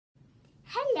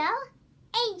Hello,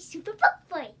 I'm Super Book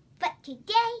Boy, but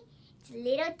today it's a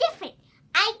little different.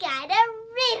 I got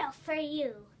a riddle for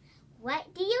you.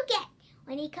 What do you get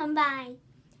when you combine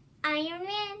Iron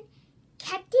Man,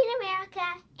 Captain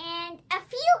America, and a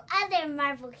few other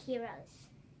Marvel heroes?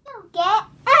 You get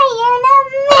Iron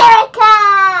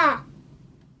America!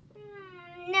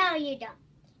 No, you don't.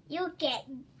 You get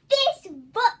this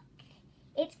book.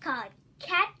 It's called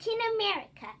Captain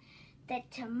America, the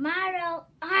Tomorrow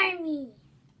Army.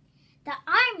 The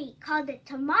army, called the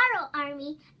Tomorrow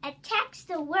Army, attacks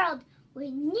the world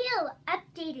with new,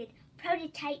 updated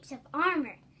prototypes of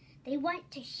armor. They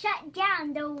want to shut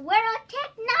down the world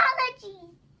technology.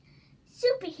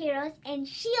 Superheroes and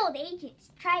S.H.I.E.L.D.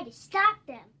 agents try to stop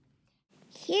them.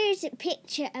 Here's a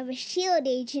picture of a S.H.I.E.L.D.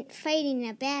 agent fighting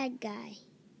a bad guy.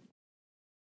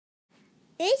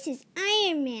 This is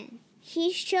Iron Man.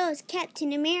 He shows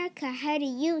Captain America how to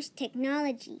use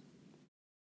technology.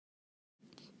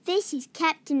 This is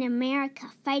Captain America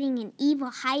fighting an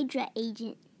evil Hydra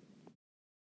agent.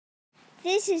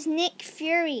 This is Nick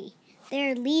Fury,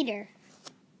 their leader.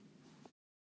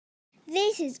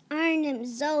 This is Arnim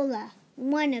Zola,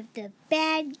 one of the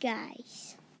bad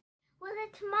guys. Will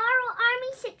the Tomorrow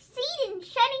Army succeed in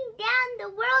shutting down the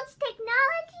world's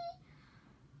technology?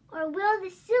 Or will the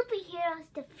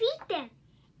superheroes defeat them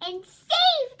and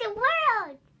save the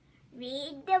world?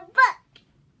 Read the book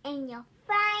and you'll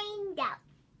find out.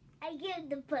 I give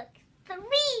the book 3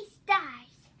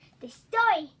 stars. The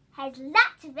story has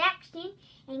lots of action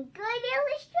and good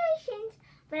illustrations,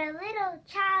 but a little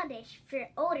childish for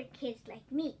older kids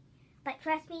like me. But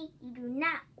trust me, you do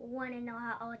not want to know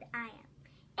how old I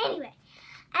am. Anyway,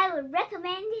 I would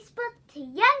recommend this book to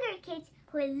younger kids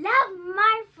who love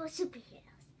Marvel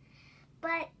superheroes.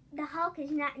 But the Hulk is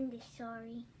not in this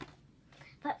story.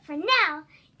 But for now,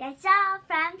 that's all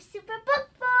from Super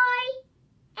Book Boy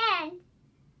and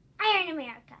Iron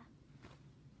America.